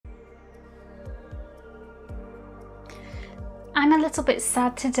I'm a little bit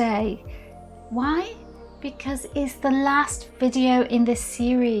sad today. Why? Because it's the last video in this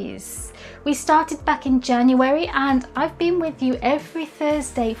series. We started back in January and I've been with you every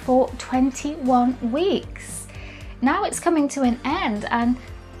Thursday for 21 weeks. Now it's coming to an end and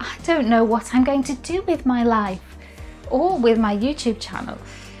I don't know what I'm going to do with my life or with my YouTube channel.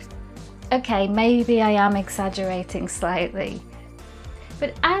 Okay, maybe I am exaggerating slightly.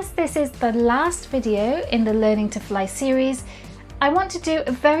 But as this is the last video in the Learning to Fly series, I want to do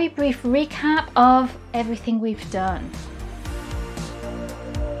a very brief recap of everything we've done.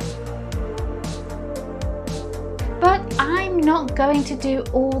 But I'm not going to do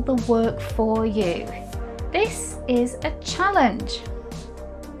all the work for you. This is a challenge.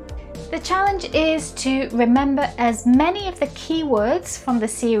 The challenge is to remember as many of the keywords from the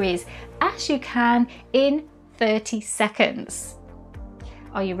series as you can in 30 seconds.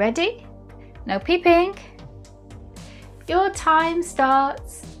 Are you ready? No peeping. Your time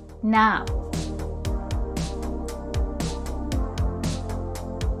starts now.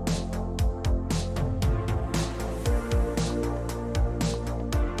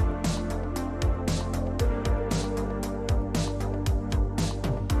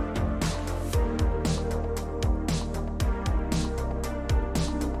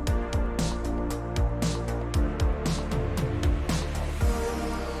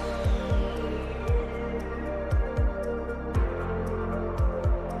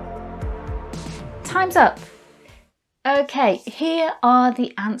 Time's up. Okay, here are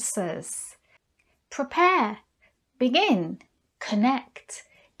the answers. Prepare, begin, connect,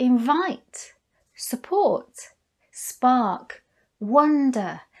 invite, support, spark,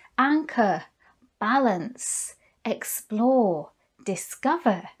 wonder, anchor, balance, explore,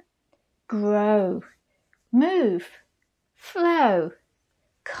 discover, grow, move, flow,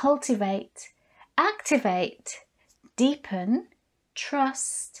 cultivate, activate, deepen,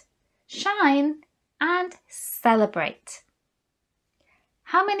 trust, shine, and celebrate.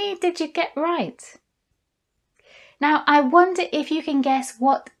 How many did you get right? Now, I wonder if you can guess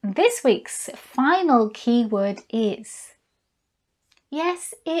what this week's final keyword is.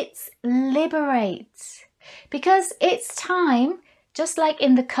 Yes, it's liberate. Because it's time, just like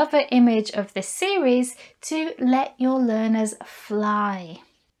in the cover image of this series, to let your learners fly.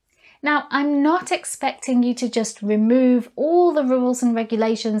 Now, I'm not expecting you to just remove all the rules and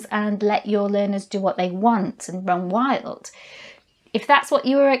regulations and let your learners do what they want and run wild. If that's what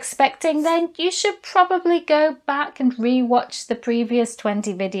you were expecting, then you should probably go back and re-watch the previous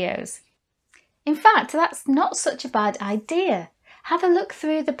 20 videos. In fact, that's not such a bad idea. Have a look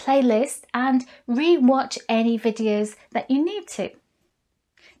through the playlist and re-watch any videos that you need to.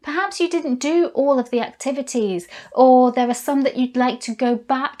 Perhaps you didn't do all of the activities, or there are some that you'd like to go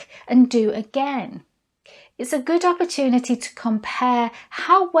back and do again. It's a good opportunity to compare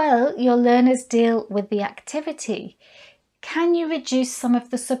how well your learners deal with the activity. Can you reduce some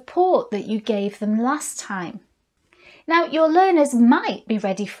of the support that you gave them last time? Now, your learners might be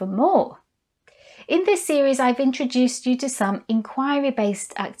ready for more. In this series, I've introduced you to some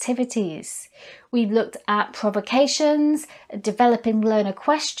inquiry-based activities. We've looked at provocations, developing learner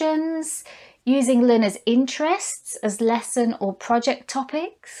questions, using learners' interests as lesson or project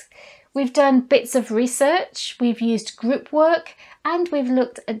topics. We've done bits of research, we've used group work, and we've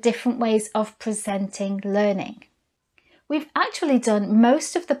looked at different ways of presenting learning. We've actually done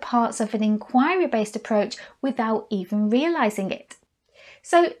most of the parts of an inquiry-based approach without even realising it.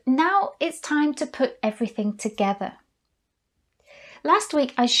 So now it's time to put everything together. Last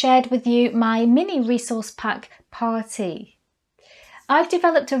week I shared with you my mini resource pack party. I've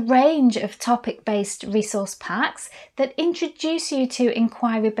developed a range of topic-based resource packs that introduce you to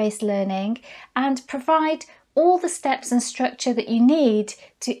inquiry-based learning and provide all the steps and structure that you need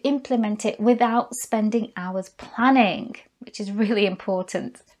to implement it without spending hours planning, which is really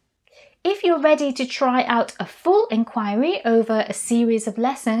important. If you're ready to try out a full inquiry over a series of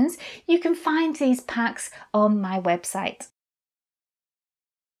lessons, you can find these packs on my website.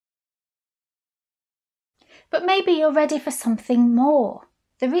 But maybe you're ready for something more.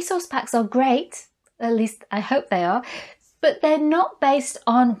 The resource packs are great, at least I hope they are, but they're not based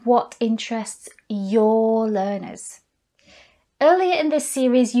on what interests your learners. Earlier in this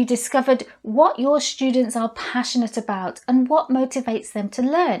series, you discovered what your students are passionate about and what motivates them to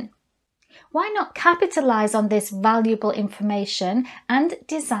learn. Why not capitalise on this valuable information and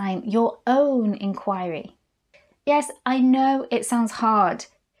design your own inquiry? Yes, I know it sounds hard.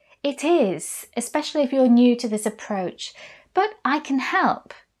 It is, especially if you're new to this approach, but I can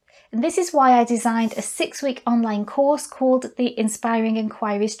help. And this is why I designed a 6-week online course called the Inspiring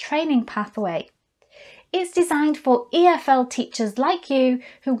Inquiries Training Pathway. It's designed for EFL teachers like you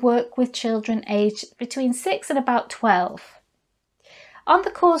who work with children aged between 6 and about 12. On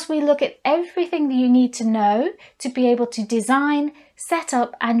the course, we look at everything that you need to know to be able to design, set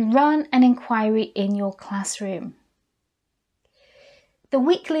up and run an inquiry in your classroom. The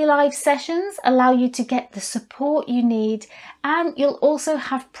weekly live sessions allow you to get the support you need, and you'll also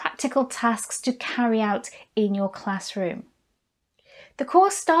have practical tasks to carry out in your classroom. The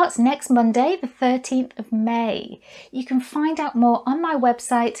course starts next Monday, the 13th of May. You can find out more on my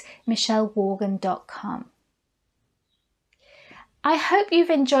website, michelleworgan.com. I hope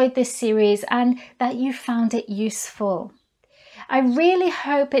you've enjoyed this series and that you found it useful. I really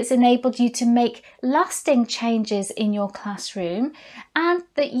hope it's enabled you to make lasting changes in your classroom and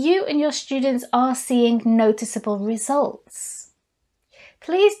that you and your students are seeing noticeable results.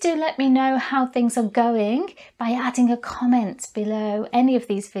 Please do let me know how things are going by adding a comment below any of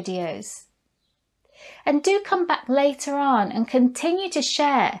these videos. And do come back later on and continue to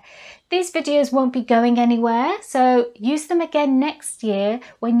share. These videos won't be going anywhere, so use them again next year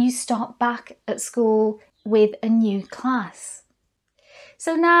when you start back at school with a new class.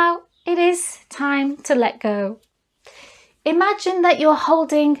 So now it is time to let go. Imagine that you're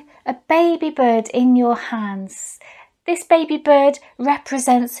holding a baby bird in your hands. This baby bird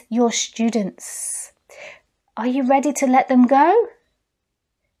represents your students. Are you ready to let them go?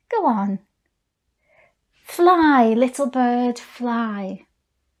 Go on. Fly, little bird, fly.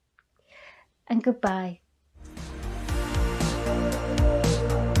 And goodbye.